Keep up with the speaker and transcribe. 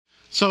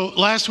So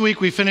last week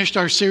we finished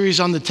our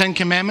series on the Ten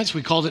Commandments.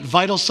 We called it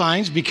Vital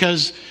Signs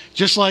because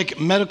just like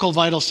medical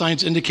vital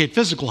signs indicate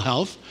physical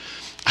health,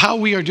 how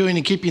we are doing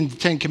in keeping the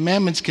Ten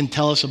Commandments can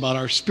tell us about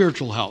our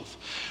spiritual health.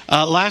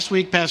 Last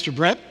week, Pastor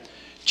Brett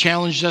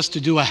challenged us to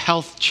do a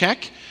health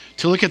check,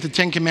 to look at the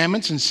Ten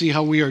Commandments and see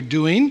how we are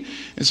doing.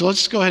 And so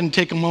let's go ahead and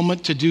take a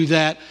moment to do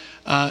that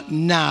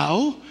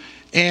now.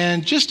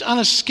 And just on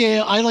a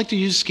scale, I like to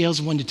use scales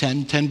of 1 to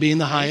 10, 10 being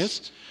the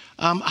highest.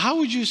 How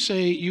would you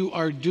say you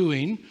are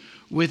doing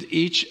with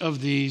each of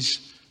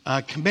these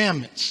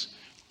commandments?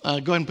 Go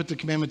ahead and put the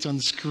commandments on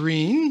the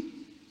screen.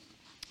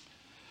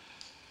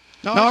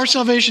 Now, our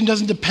salvation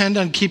doesn't depend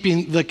on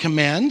keeping the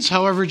commands.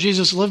 However,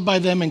 Jesus lived by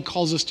them and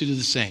calls us to do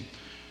the same.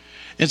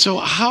 And so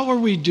how are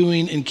we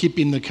doing in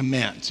keeping the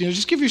commands?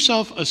 Just give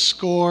yourself a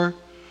score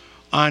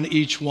on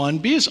each one.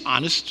 Be as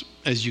honest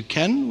as you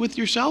can with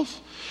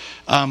yourself.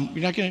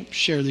 You're not going to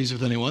share these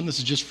with anyone. This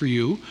is just for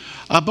you.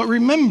 But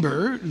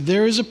remember,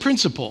 there is a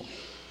principle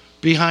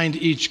behind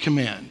each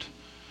command.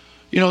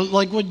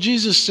 Like what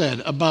Jesus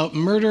said about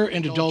murder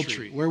and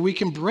adultery, where we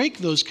can break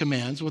those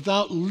commands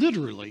without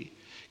literally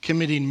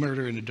committing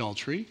murder and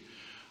adultery.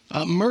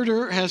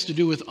 Murder has to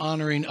do with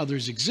honoring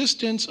others'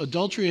 existence.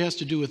 Adultery has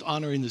to do with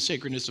honoring the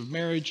sacredness of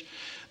marriage.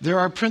 There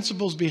are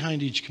principles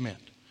behind each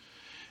command.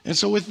 And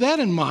so with that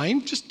in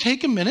mind, just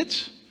take a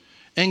minute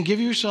and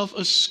give yourself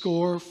a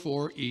score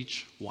for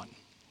each one.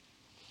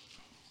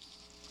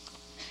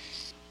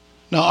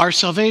 Now, our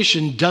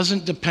salvation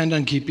doesn't depend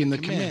on keeping the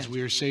commands. We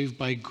are saved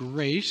by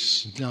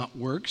grace, not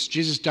works.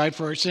 Jesus died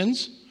for our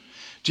sins.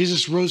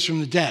 Jesus rose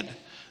from the dead.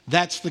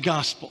 That's the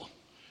gospel.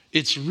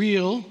 It's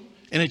real,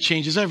 and it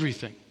changes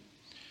everything.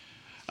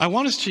 I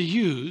want us to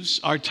use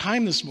our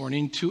time this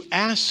morning to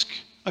ask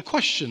a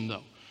question,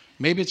 though.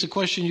 Maybe it's a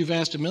question you've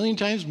asked a million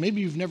times.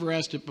 Maybe you've never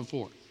asked it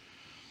before.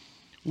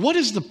 What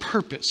is the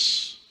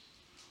purpose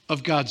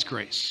of God's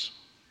grace?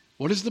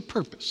 What is the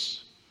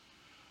purpose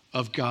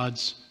of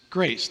God's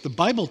grace? The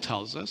Bible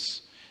tells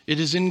us it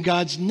is in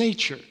God's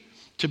nature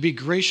to be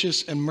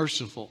gracious and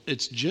merciful.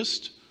 It's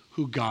just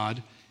who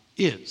God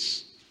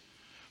is.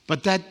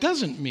 But that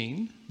doesn't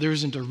mean there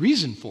isn't a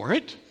reason for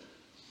it.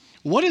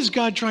 What is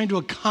God trying to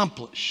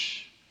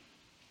accomplish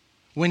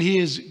when he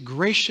is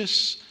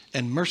gracious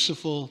and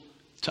merciful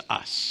to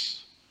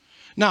us?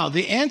 Now,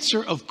 the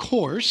answer, of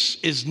course,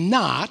 is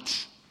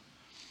not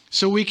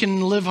so we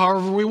can live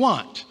however we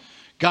want.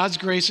 God's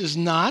grace is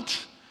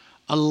not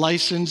a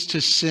license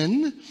to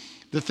sin.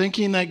 The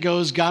thinking that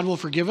goes, God will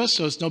forgive us,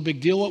 so it's no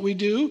big deal what we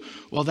do,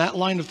 well, that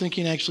line of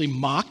thinking actually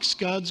mocks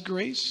God's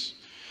grace.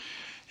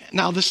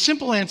 Now, the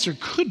simple answer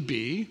could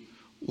be,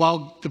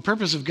 while the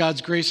purpose of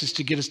God's grace is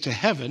to get us to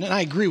heaven, and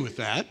I agree with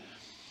that,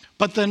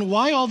 but then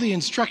why all the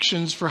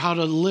instructions for how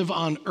to live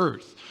on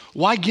earth?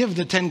 Why give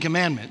the 10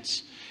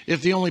 Commandments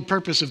if the only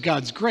purpose of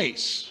God's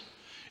grace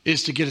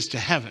is to get us to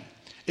heaven?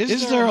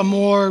 Is there a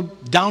more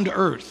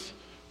down-to-earth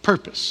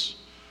purpose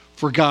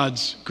for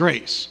God's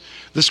grace?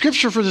 The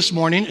scripture for this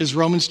morning is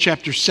Romans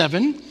chapter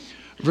 7,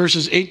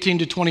 verses 18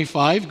 to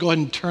 25. Go ahead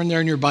and turn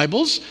there in your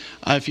Bibles,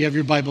 if you have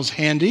your Bibles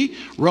handy.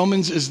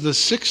 Romans is the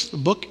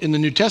 6th book in the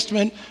New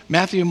Testament.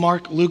 Matthew,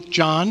 Mark, Luke,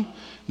 John, and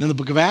then the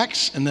book of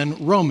Acts, and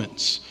then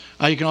Romans.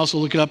 You can also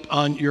look it up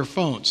on your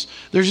phones.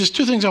 There's just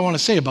two things I want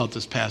to say about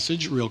this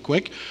passage real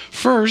quick.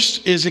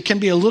 First is it can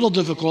be a little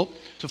difficult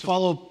to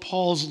follow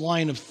Paul's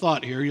line of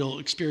thought here. You'll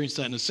experience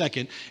that in a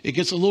second. It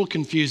gets a little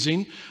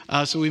confusing,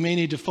 so we may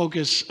need to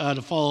focus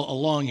to follow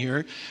along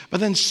here.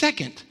 But then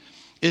second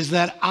is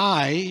that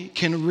I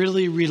can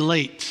really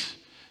relate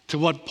to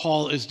what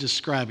Paul is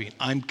describing.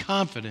 I'm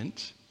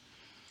confident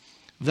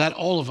that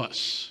all of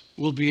us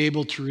will be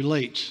able to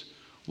relate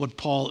what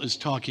Paul is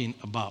talking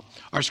about.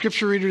 Our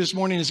scripture reader this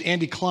morning is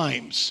Andy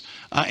Climbs.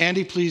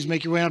 Andy, please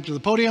make your way up to the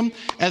podium.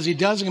 As he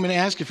does, I'm going to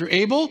ask if you're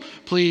able,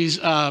 please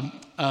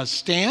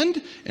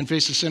stand and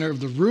face the center of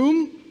the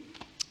room.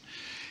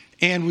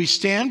 And we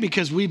stand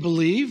because we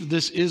believe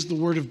this is the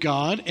Word of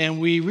God,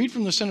 and we read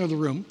from the center of the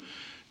room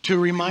to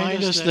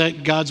remind us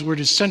that God's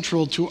Word is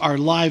central to our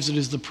lives. It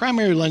is the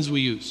primary lens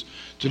we use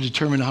to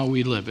determine how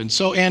we live. And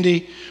so,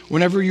 Andy,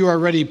 whenever you are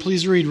ready,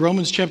 please read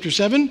Romans chapter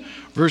 7,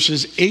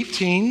 verses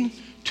 18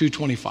 to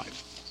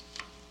 25.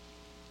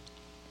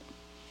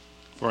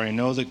 For I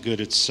know that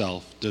good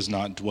itself does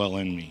not dwell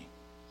in me,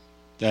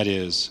 that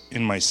is,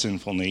 in my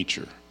sinful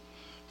nature.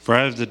 For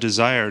I have the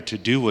desire to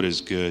do what is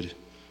good,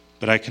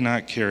 but I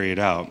cannot carry it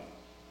out.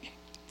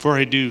 For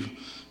I do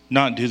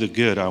not do the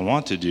good I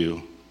want to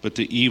do, but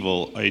the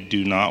evil I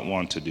do not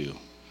want to do.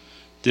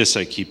 This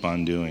I keep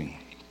on doing.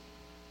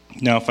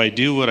 Now if I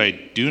do what I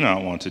do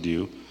not want to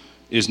do,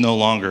 it is no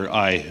longer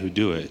I who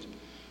do it,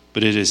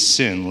 but it is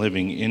sin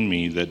living in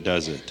me that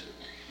does it.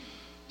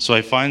 So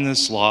I find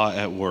this law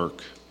at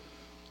work.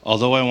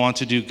 Although I want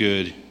to do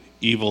good,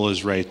 evil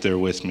is right there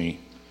with me.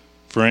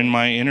 For in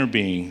my inner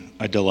being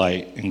I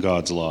delight in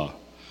God's law.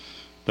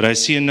 But I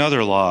see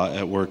another law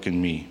at work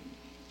in me,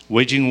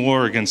 waging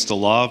war against the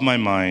law of my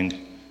mind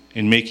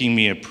and making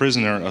me a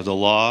prisoner of the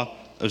law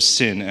of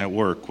sin at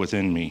work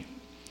within me.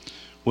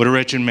 What a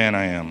wretched man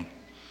I am.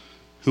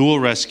 Who will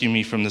rescue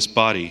me from this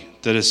body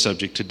that is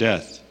subject to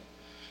death?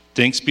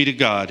 Thanks be to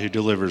God who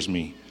delivers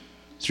me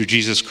through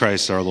Jesus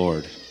Christ our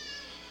Lord.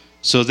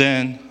 So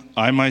then,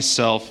 I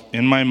myself,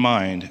 in my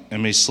mind,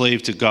 am a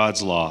slave to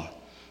God's law,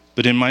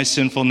 but in my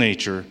sinful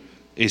nature,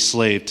 a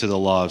slave to the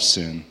law of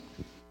sin.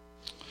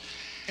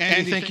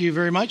 Andy, thank you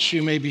very much.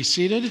 You may be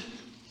seated.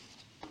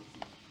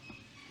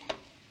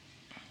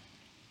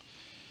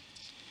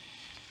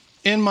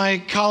 In my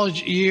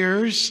college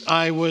years,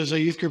 I was a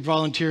youth group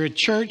volunteer at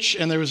church,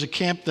 and there was a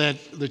camp that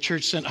the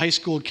church sent high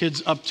school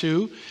kids up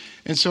to.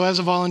 And so as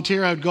a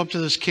volunteer, I would go up to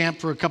this camp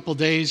for a couple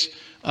days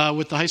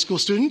with the high school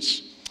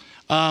students.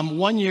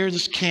 One year,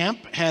 this camp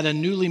had a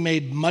newly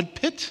made mud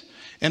pit,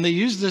 and they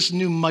used this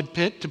new mud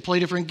pit to play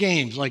different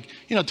games, like,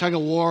 tug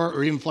of war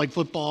or even flag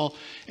football.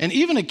 And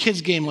even a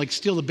kid's game like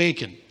Steal the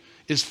Bacon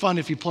is fun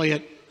if you play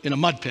it in a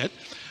mud pit.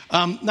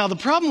 Now, the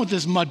problem with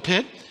this mud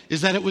pit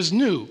is that it was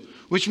new,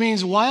 which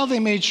means while they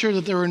made sure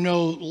that there were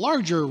no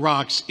larger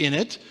rocks in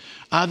it,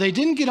 they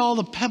didn't get all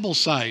the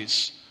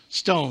pebble-size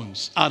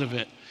stones out of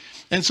it.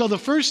 And so the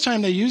first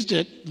time they used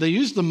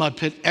the mud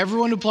pit,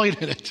 everyone who played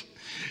in it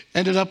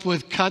ended up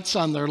with cuts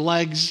on their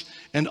legs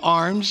and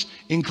arms,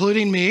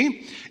 including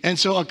me. And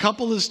so a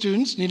couple of the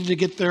students needed to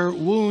get their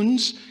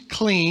wounds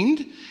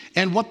cleaned.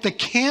 And what the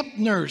camp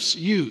nurse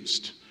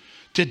used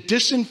to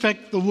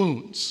disinfect the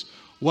wounds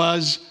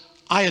was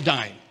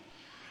iodine.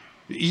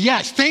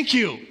 Yes, thank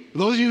you.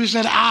 Those of you who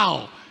said,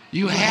 ow,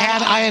 you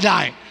had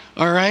iodine,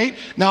 all right?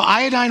 Now,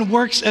 iodine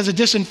works as a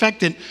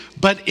disinfectant,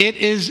 but it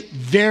is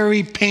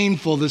very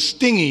painful. The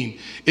stinging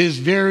is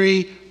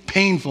very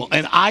painful.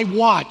 And I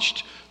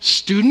watched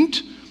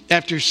student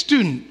after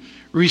student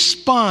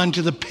respond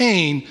to the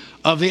pain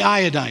of the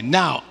iodine.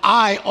 Now,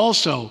 I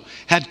also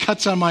had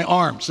cuts on my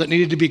arms that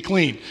needed to be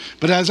cleaned.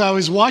 But as I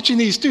was watching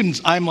these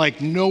students, I'm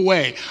like, no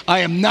way. I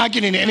am not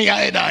getting any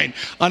iodine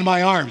on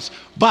my arms.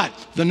 But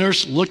the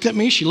nurse looked at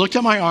me, she looked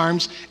at my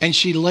arms, and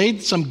she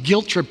laid some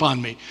guilt trip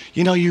on me.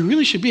 You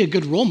really should be a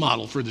good role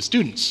model for the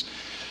students.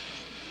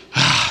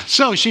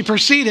 So she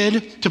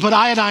proceeded to put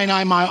iodine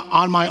on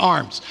my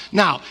arms.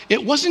 Now,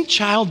 it wasn't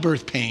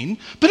childbirth pain,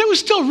 but it was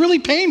still really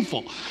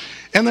painful.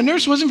 And the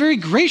nurse wasn't very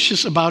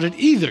gracious about it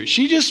either.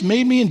 She just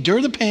made me endure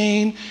the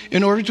pain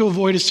in order to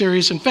avoid a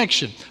serious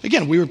infection.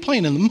 Again, we were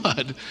playing in the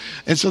mud,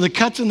 and so the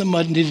cuts in the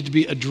mud needed to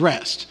be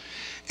addressed.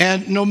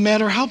 And no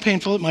matter how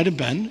painful it might have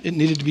been, it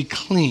needed to be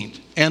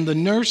cleaned. And the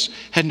nurse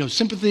had no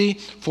sympathy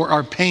for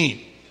our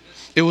pain.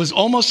 It was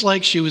almost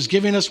like she was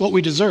giving us what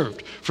we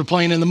deserved for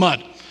playing in the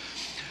mud.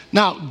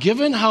 Now,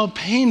 given how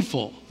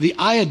painful the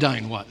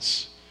iodine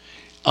was,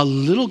 a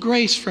little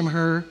grace from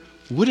her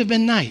would have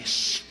been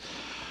nice.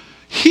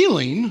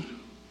 Healing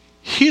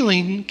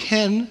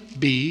can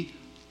be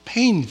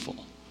painful,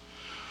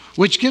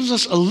 which gives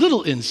us a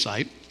little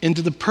insight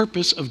into the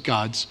purpose of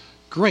God's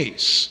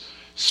grace.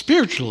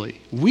 Spiritually,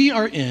 we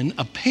are in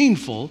a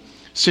painful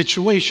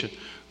situation.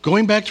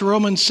 Going back to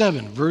Romans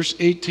 7, verse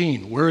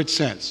 18, where it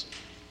says,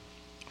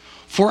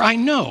 For I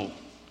know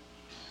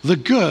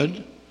that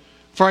good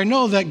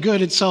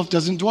itself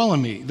doesn't dwell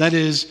in me, that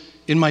is,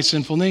 in my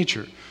sinful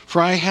nature.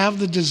 For I have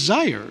the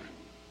desire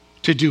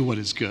to do what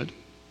is good,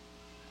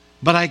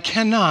 but I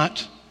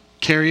cannot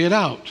carry it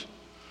out.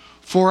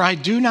 For I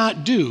do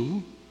not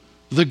do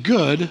the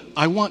good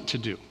I want to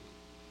do.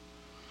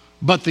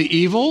 But the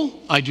evil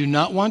I do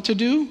not want to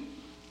do,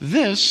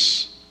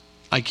 this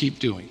I keep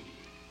doing.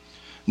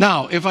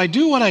 Now, if I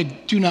do what I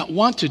do not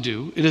want to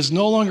do, it is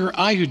no longer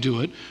I who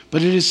do it,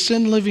 but it is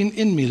sin living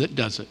in me that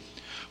does it.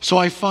 So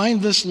I find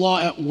this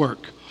law at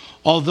work.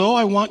 Although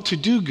I want to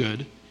do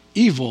good,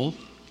 evil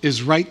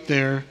is right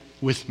there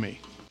with me.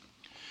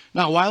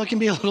 Now, while it can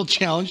be a little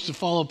challenge to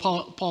follow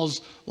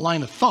Paul's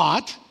line of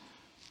thought,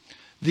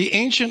 the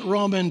ancient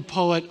Roman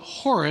poet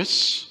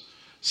Horace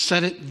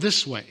said it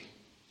this way: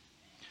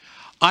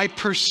 I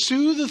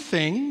pursue the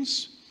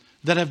things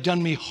that have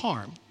done me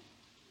harm.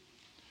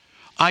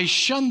 I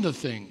shun the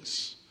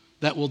things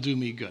that will do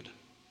me good.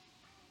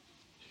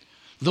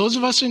 Those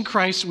of us in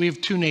Christ, we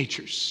have two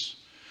natures.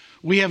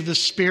 We have the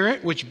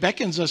Spirit, which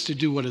beckons us to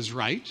do what is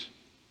right.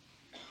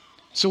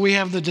 So we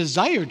have the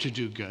desire to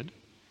do good,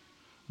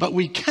 but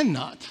we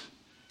cannot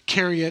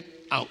carry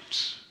it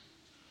out.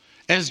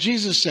 As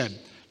Jesus said,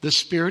 the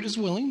Spirit is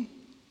willing,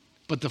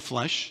 but the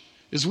flesh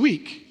is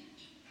weak.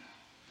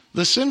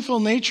 The sinful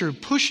nature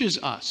pushes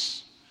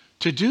us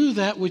to do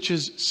that which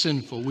is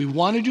sinful. We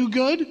want to do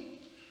good,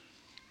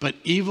 but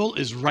evil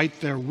is right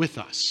there with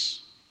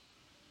us.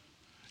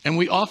 And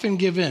we often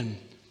give in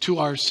to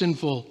our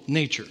sinful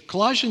nature.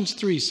 Colossians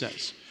 3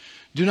 says,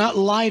 do not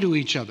lie to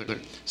each other,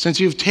 since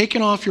you have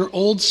taken off your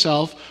old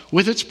self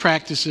with its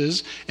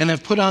practices and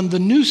have put on the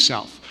new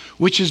self,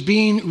 which is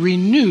being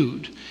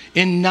renewed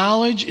in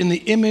knowledge in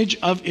the image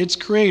of its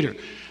creator.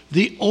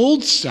 The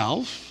old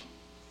self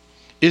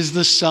is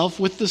the self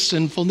with the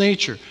sinful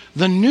nature.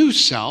 The new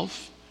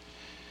self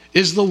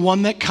is the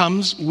one that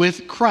comes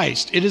with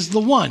Christ. It is the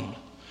one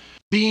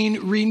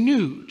being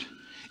renewed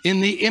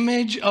in the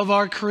image of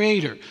our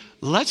creator.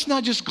 Let's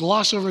not just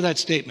gloss over that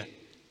statement.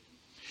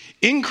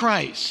 In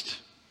Christ,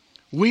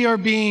 we are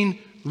being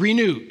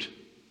renewed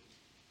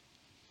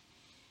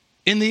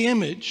in the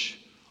image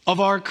of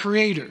our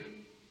Creator.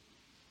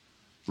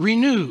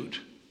 Renewed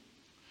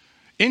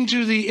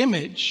into the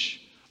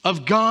image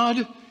of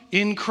God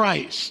in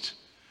Christ.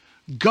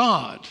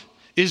 God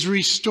is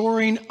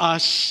restoring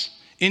us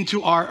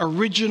into our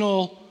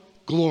original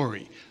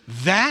glory.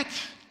 That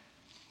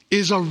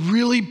is a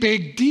really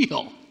big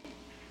deal.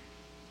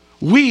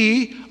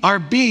 We are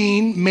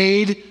being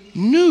made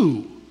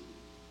new.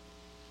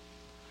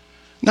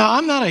 Now,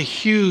 I'm not a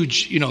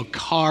huge,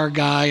 car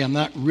guy. I'm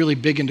not really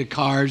big into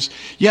cars.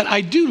 Yet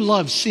I do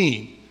love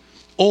seeing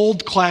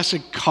old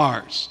classic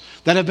cars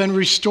that have been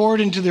restored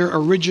into their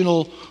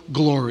original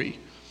glory.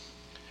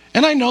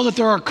 And I know that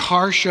there are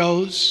car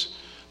shows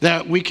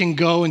that we can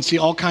go and see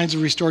all kinds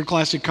of restored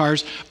classic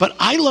cars, but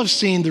I love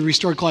seeing the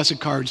restored classic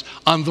cars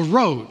on the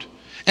road.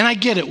 And I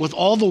get it, with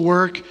all the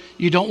work,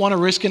 you don't want to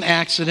risk an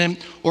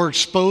accident or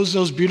expose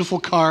those beautiful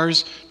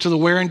cars to the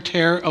wear and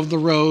tear of the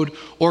road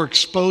or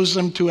expose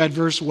them to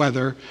adverse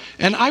weather.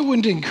 And I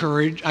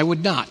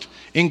would not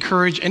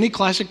encourage any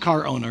classic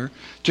car owner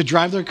to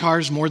drive their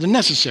cars more than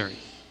necessary.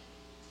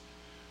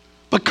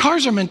 But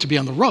cars are meant to be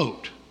on the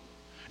road.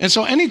 And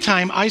so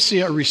anytime I see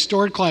a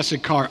restored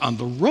classic car on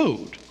the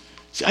road,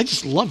 I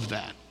just love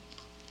that.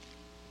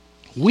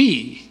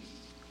 We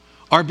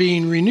are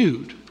being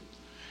renewed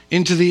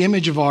into the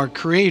image of our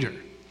Creator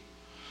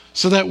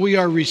so that we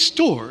are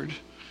restored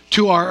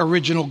to our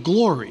original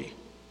glory.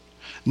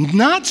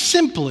 Not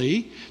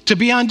simply to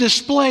be on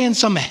display in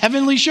some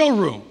heavenly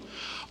showroom,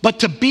 but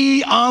to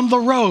be on the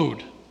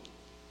road,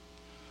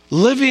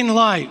 living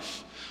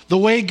life the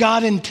way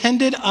God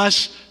intended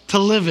us to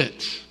live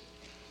it.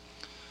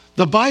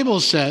 The Bible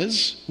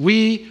says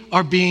we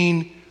are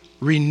being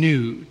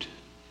renewed.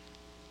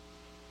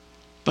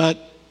 But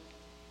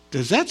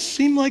does that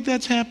seem like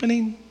that's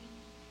happening?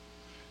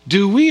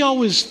 Do we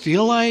always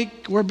feel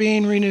like we're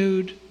being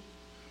renewed?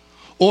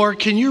 Or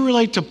can you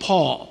relate to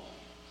Paul,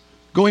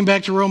 going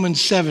back to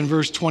Romans 7,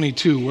 verse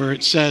 22, where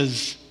it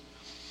says,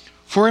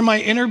 "For in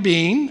my inner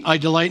being I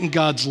delight in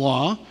God's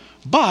law,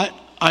 but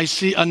I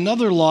see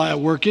another law at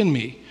work in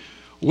me,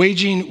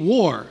 waging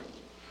war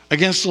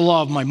against the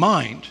law of my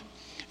mind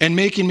and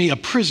making me a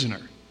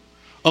prisoner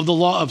of the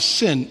law of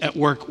sin at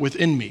work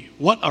within me.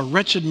 What a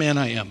wretched man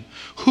I am.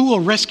 Who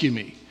will rescue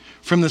me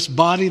from this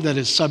body that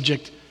is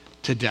subject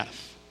to death?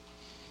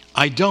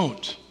 I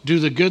don't do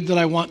the good that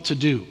I want to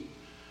do.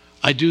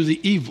 I do the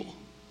evil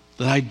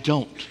that I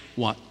don't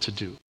want to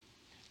do."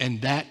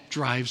 And that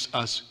drives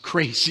us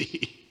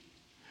crazy.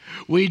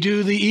 We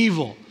do the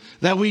evil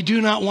that we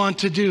do not want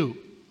to do.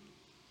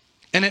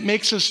 And it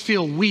makes us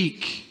feel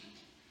weak.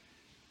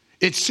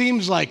 It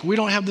seems like we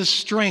don't have the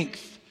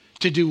strength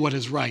to do what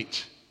is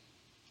right.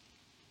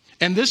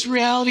 And this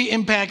reality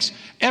impacts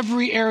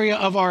every area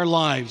of our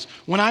lives.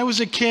 When I was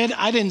a kid,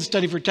 I didn't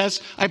study for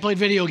tests. I played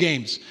video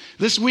games.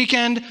 This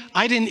weekend,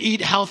 I didn't eat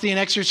healthy and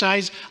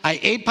exercise. I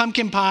ate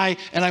pumpkin pie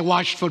and I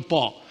watched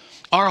football.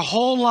 Our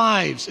whole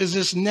lives is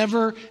this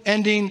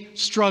never-ending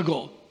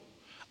struggle.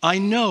 I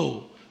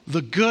know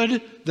the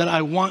good that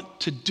I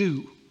want to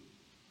do,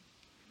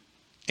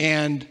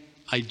 and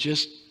I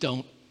just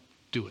don't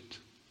do it.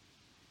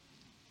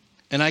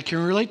 And I can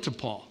relate to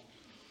Paul.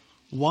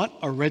 What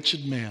a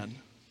wretched man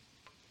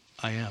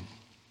I am.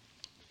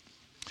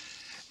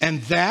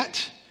 And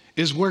that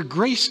is where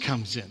grace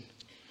comes in.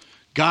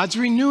 God's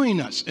renewing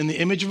us in the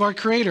image of our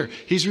Creator.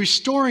 He's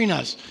restoring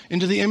us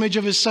into the image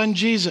of His Son,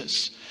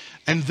 Jesus.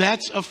 And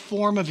that's a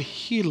form of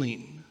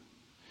healing.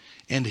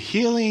 And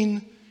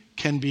healing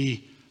can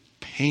be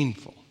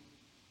painful.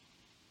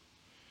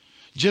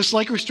 Just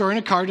like restoring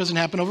a car doesn't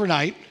happen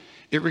overnight,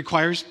 it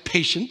requires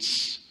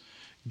patience.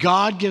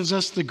 God gives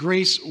us the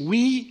grace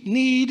we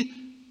need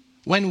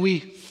when we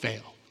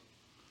fail.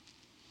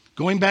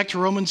 Going back to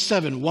Romans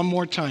 7 one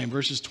more time,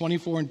 verses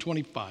 24 and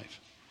 25.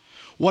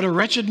 What a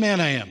wretched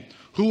man I am.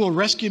 Who will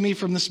rescue me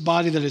from this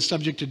body that is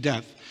subject to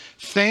death?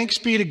 Thanks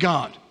be to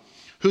God,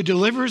 who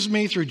delivers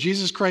me through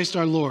Jesus Christ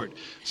our Lord.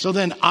 So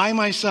then I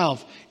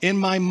myself, in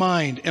my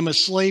mind, am a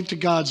slave to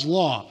God's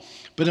law,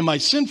 but in my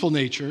sinful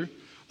nature,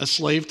 a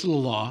slave to the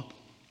law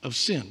of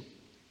sin.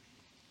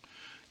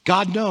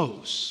 God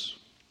knows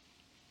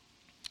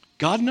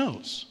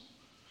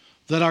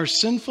that our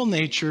sinful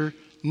nature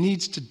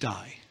needs to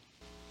die.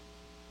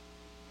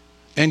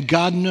 And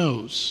God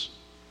knows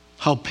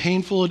how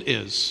painful it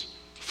is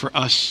for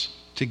us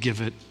to give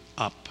it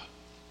up.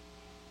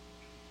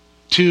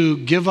 To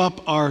give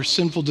up our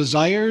sinful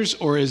desires,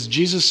 or as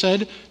Jesus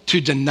said, to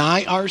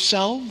deny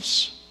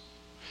ourselves,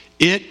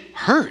 it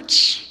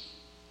hurts.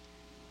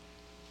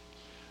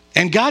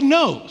 And God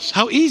knows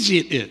how easy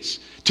it is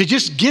to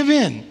just give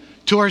in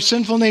to our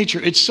sinful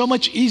nature. It's so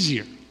much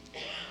easier.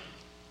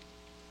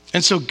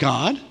 And so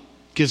God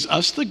gives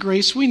us the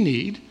grace we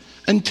need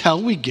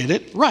until we get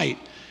it right.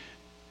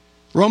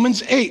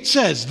 Romans 8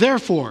 says,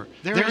 "Therefore,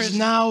 there is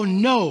now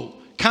no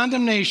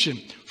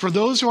condemnation for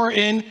those who are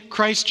in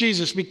Christ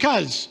Jesus,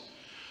 because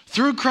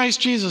through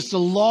Christ Jesus, the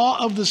law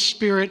of the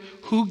Spirit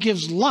who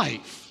gives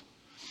life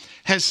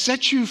has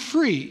set you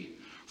free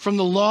from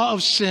the law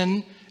of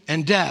sin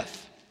and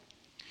death."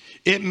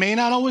 It may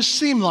not always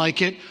seem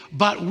like it,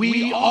 but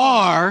we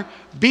are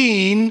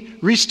being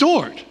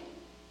restored.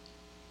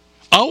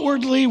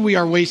 Outwardly, we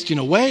are wasting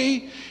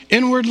away.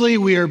 Inwardly,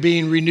 we are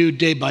being renewed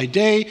day by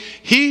day.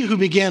 He who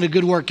began a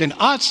good work in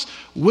us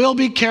will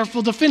be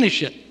careful to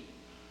finish it.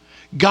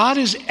 God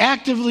is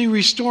actively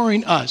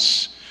restoring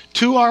us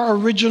to our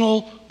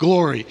original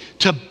glory,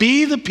 to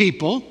be the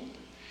people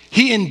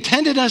He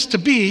intended us to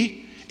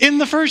be in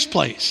the first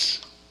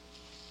place.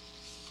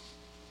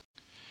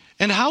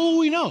 And how will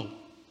we know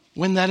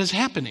when that is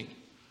happening?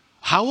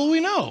 How will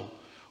we know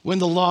when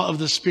the law of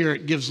the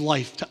Spirit gives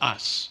life to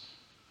us?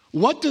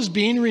 What does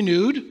being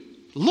renewed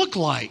look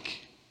like?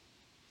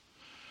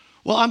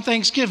 Well, on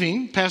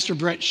Thanksgiving, Pastor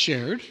Brett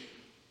shared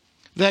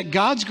that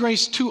God's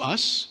grace to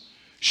us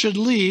should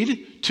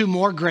lead to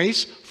more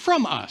grace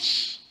from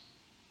us.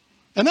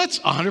 And that's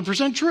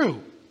 100%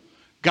 true.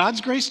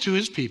 God's grace to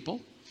His people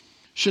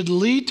should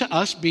lead to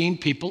us being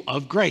people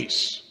of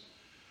grace.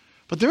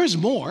 But there is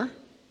more.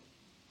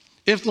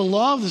 If the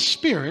law of the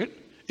Spirit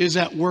is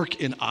at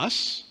work in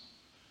us,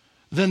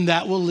 then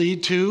that will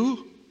lead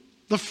to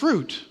the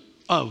fruit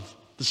of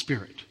the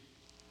Spirit.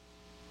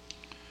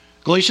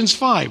 Galatians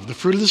 5, the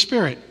fruit of the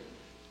Spirit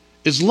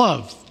is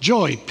love,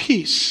 joy,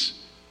 peace,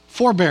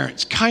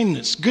 forbearance,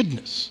 kindness,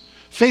 goodness,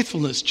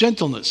 faithfulness,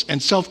 gentleness,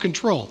 and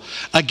self-control.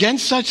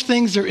 Against such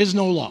things there is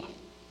no law.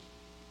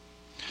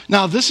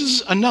 Now, this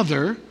is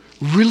another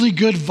really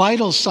good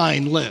vital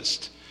sign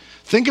list.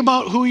 Think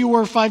about who you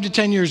were 5 to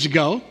 10 years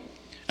ago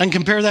and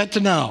compare that to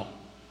now.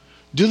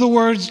 Do the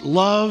words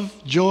love,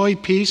 joy,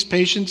 peace,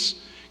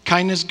 patience,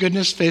 kindness,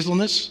 goodness,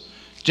 faithfulness,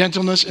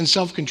 gentleness, and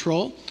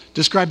self-control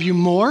describe you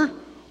more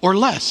or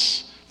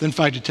less than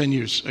 5 to 10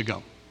 years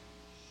ago?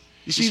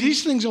 You see,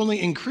 these things only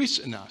increase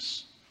in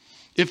us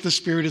if the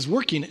Spirit is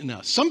working in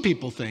us. Some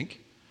people think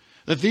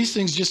that these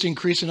things just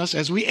increase in us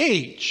as we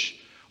age.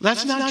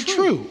 That's not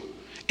true.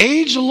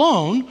 Age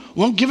alone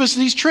won't give us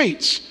these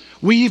traits.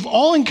 We've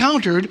all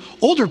encountered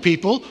older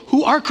people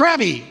who are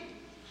crabby.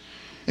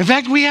 In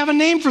fact, we have a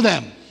name for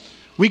them.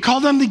 We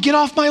call them the get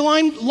off my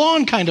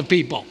lawn kind of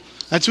people.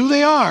 That's who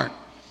they are.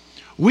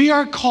 We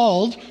are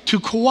called to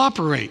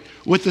cooperate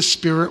with the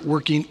Spirit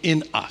working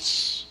in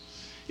us.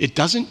 It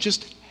doesn't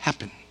just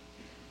happen.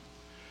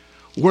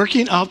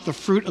 Working out the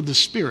fruit of the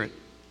Spirit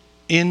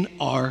in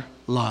our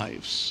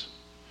lives.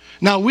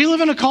 Now, we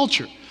live in a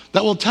culture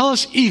that will tell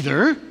us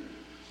either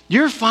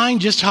you're fine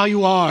just how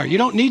you are. You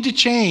don't need to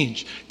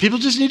change. People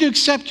just need to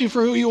accept you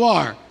for who you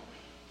are.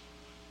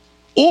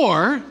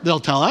 Or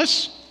they'll tell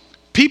us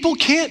people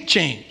can't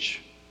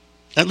change,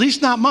 at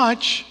least not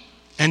much,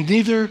 and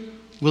neither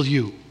will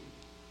you.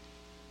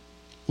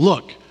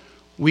 Look,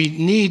 we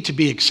need to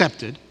be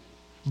accepted,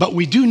 but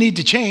we do need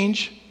to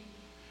change.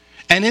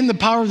 And in the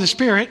power of the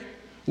Spirit,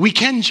 we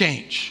can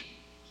change.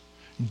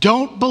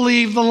 Don't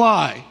believe the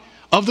lie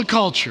of the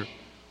culture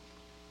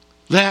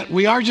that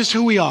we are just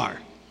who we are.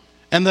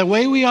 And the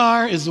way we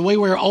are is the way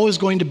we're always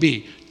going to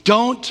be.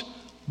 Don't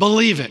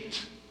believe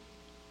it.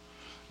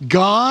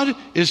 God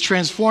is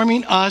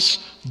transforming us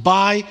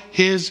by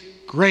His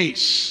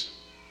grace.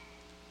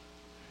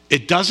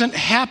 It doesn't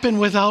happen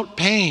without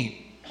pain.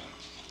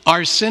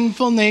 Our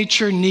sinful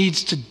nature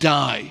needs to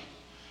die.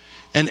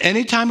 And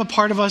anytime a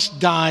part of us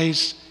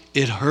dies,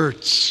 it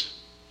hurts.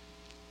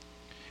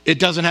 It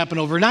doesn't happen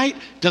overnight.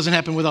 It doesn't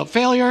happen without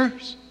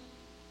failures.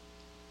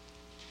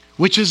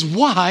 Which is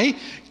why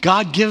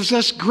God gives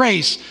us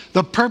grace.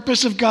 The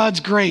purpose of God's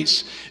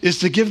grace is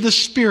to give the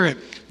Spirit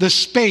the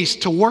space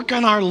to work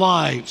on our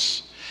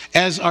lives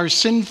as our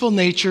sinful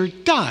nature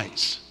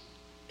dies.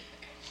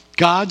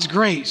 God's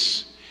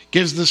grace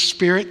gives the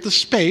Spirit the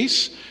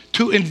space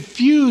to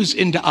infuse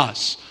into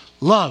us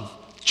love,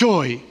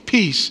 joy,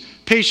 peace,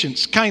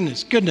 patience,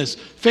 kindness, goodness,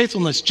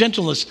 faithfulness,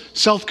 gentleness,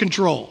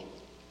 self-control.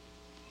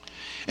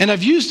 And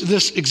I've used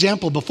this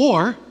example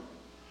before,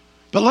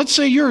 but let's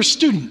say you're a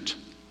student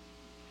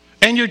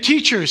and your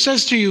teacher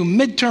says to you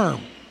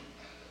midterm,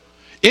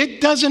 it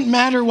doesn't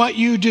matter what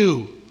you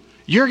do,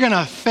 you're going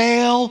to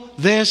fail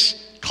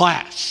this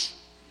class.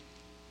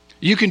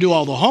 You can do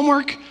all the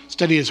homework,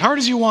 study as hard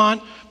as you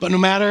want, but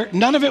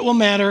none of it will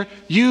matter.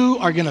 You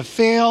are going to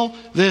fail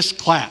this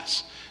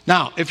class.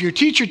 Now, if your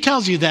teacher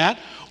tells you that,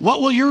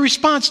 what will your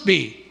response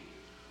be?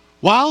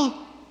 Well,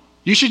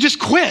 you should just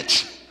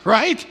quit,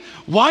 right?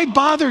 Why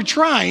bother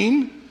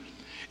trying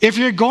if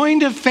you're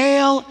going to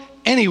fail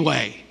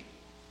anyway?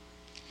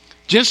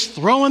 Just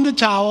throw in the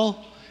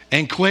towel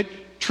and quit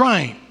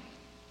trying.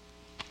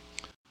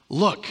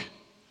 Look,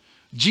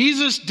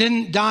 Jesus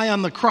didn't die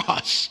on the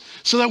cross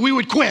so that we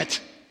would quit.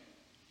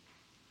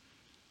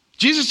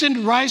 Jesus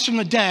didn't rise from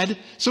the dead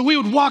so we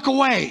would walk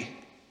away.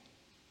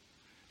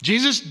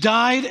 Jesus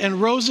died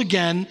and rose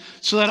again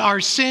so that our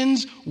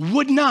sins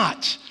would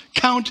not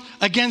count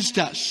against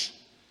us.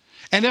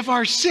 And if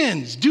our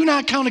sins do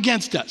not count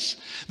against us,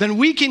 then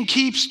we can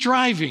keep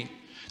striving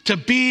to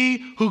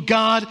be who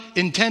God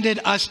intended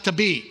us to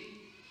be.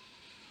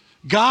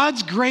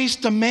 God's grace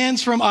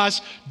demands from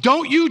us,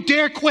 don't you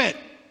dare quit.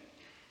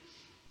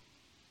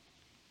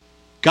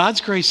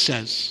 God's grace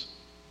says,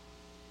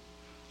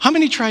 How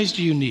many tries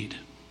do you need?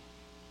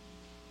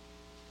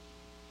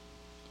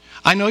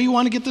 I know you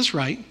want to get this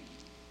right.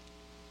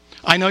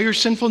 I know your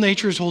sinful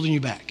nature is holding you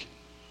back.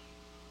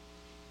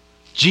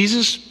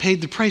 Jesus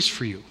paid the price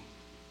for you.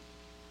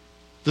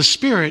 The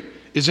Spirit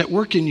is at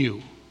work in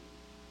you.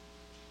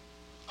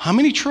 How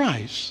many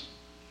tries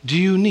do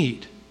you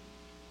need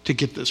to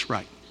get this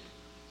right?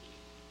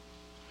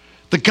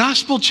 The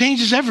gospel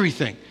changes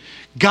everything.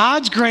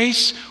 God's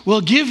grace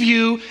will give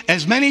you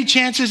as many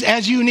chances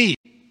as you need.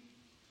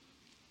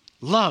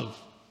 Love,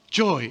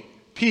 joy,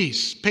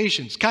 peace,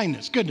 patience,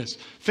 kindness, goodness,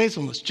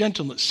 faithfulness,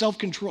 gentleness,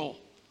 self-control.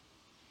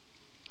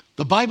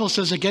 The Bible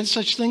says against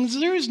such things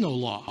there is no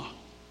law.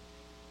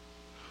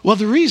 Well,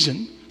 the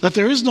reason that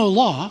there is no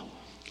law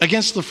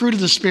against the fruit of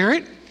the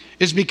Spirit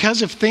is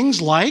because of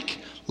things like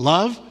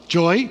love,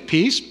 joy,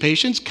 peace,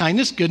 patience,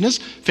 kindness, goodness,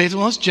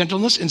 faithfulness,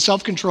 gentleness, and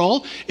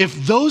self-control.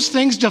 If those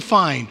things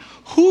define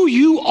who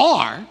you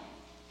are,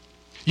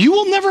 you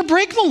will never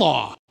break the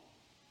law.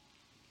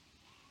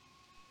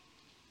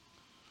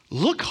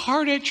 Look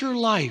hard at your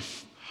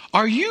life.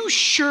 Are you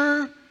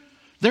sure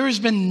there has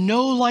been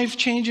no life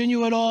change in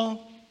you at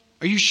all?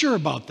 Are you sure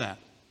about that?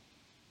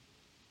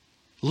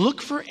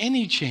 Look for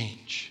any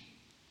change.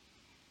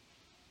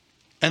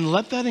 And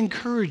let that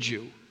encourage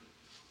you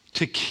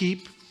to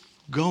keep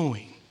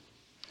going.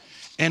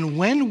 And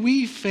when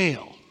we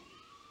fail,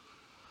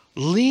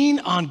 lean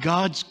on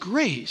God's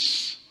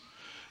grace,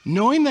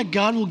 knowing that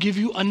God will give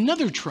you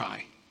another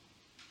try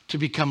to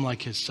become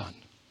like his Son.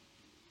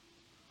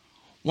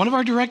 One of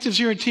our directives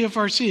here at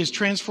TFRC is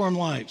transform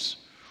lives,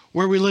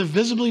 where we live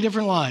visibly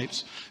different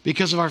lives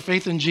because of our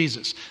faith in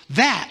Jesus.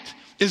 That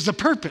is the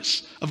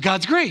purpose of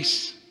God's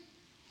grace,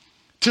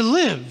 to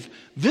live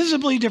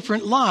visibly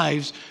different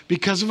lives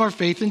because of our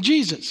faith in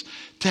Jesus,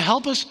 to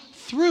help us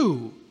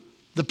through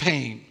the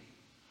pain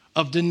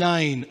of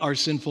denying our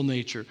sinful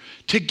nature,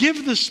 to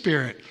give the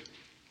Spirit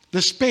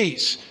the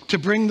space to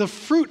bring the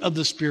fruit of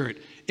the Spirit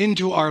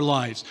into our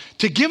lives,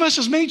 to give us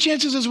as many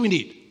chances as we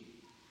need,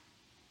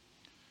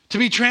 to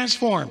be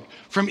transformed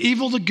from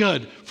evil to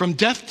good, from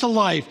death to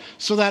life,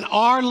 so that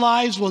our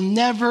lives will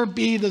never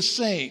be the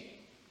same.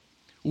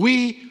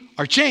 We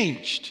are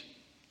changed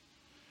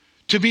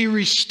to be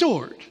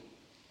restored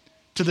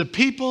to the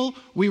people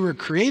we were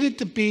created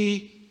to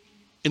be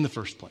in the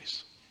first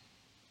place.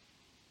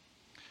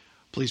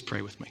 Please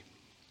pray with me.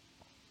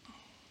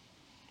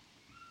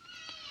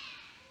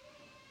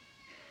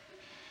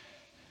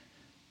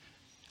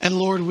 And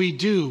Lord, we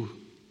do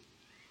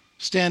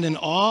stand in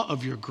awe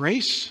of your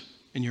grace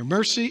and your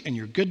mercy and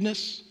your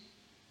goodness.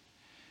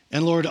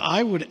 And Lord,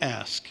 I would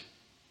ask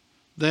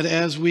that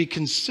as we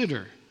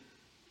consider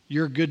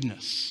your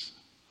goodness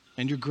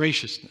and your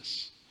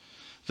graciousness,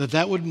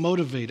 that would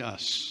motivate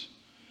us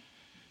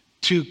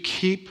to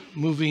keep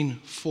moving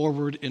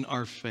forward in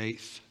our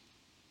faith.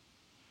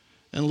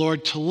 And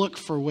Lord, to look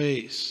for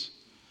ways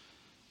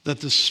that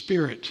the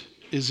Spirit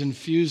is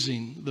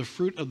infusing the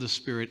fruit of the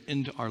Spirit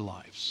into our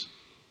lives.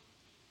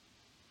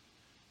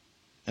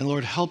 And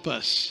Lord, help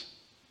us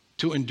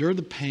to endure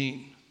the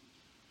pain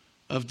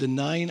of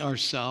denying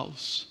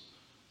ourselves,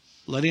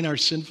 letting our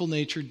sinful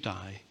nature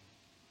die,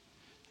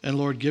 and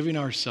Lord, giving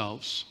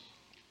ourselves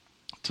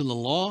to the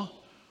law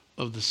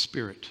of the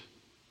Spirit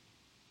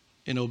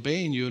in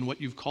obeying you and what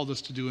you've called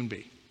us to do and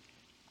be.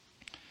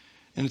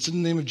 And it's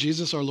in the name of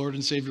Jesus, our Lord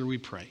and Savior, we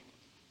pray.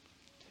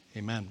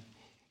 Amen.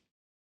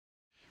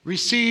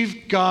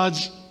 Receive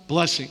God's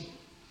blessing.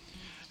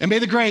 And may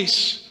the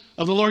grace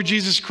of the Lord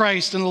Jesus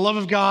Christ and the love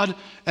of God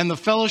and the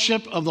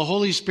fellowship of the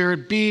Holy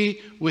Spirit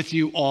be with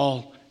you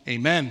all.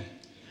 Amen.